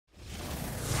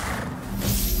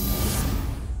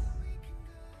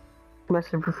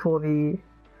message before the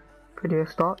video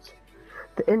starts.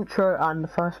 The intro and the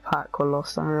first pack were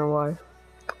lost, I don't know why.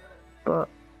 But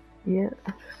yeah,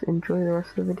 just enjoy the rest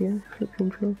of the video. Hope you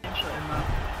enjoy.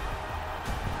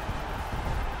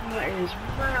 That is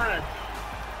mad!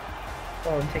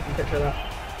 Oh, I'm taking a picture of that.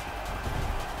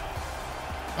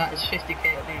 That is 50k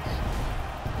at least.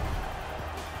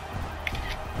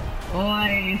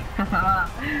 Oi!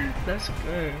 Let's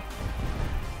go.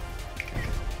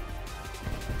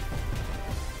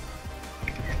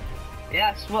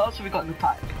 Yes, what else have we got in the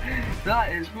pack?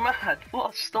 That is mad,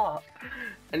 what a start.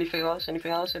 Anything else,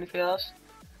 anything else, anything else?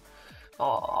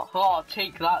 Oh, I'll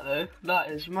take that though.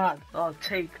 That is mad. I'll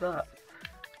take that.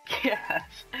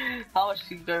 Yes. How much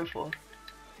do you go for?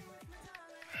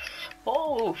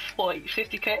 Oh,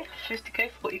 50k,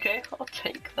 50k, 40k. I'll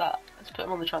take that. Let's put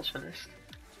him on the transfer list.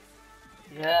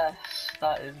 Yes,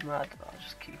 that is mad. I'll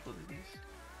just keep all of these.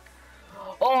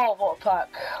 Oh, what a pack.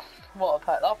 What a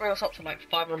pack. That'll bring us up to like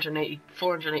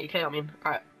 480k, I mean.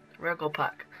 Alright, rare gold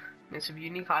pack. It's some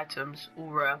unique items, all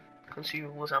rare,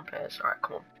 consumables and pairs. Alright,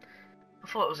 come on. I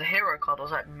thought it was a hero card, I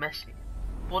was like, Messi.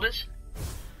 Borders?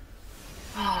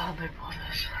 Ah, oh, no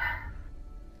borders.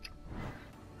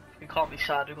 We can't be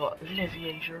sad, we've got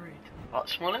Olivier Giroud. Oh,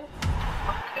 Smalling?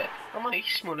 Okay. I might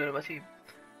use Smalling in my team.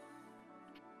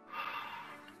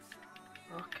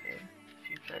 Okay, a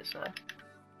few players there.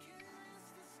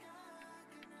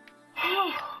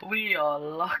 We are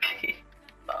lucky.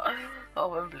 Oh,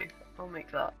 Wembley. I'll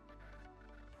make that.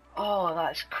 Oh,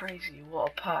 that is crazy.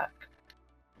 What a pack.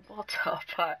 What a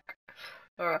pack.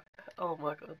 Alright. Oh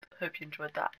my god. Hope you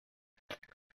enjoyed that.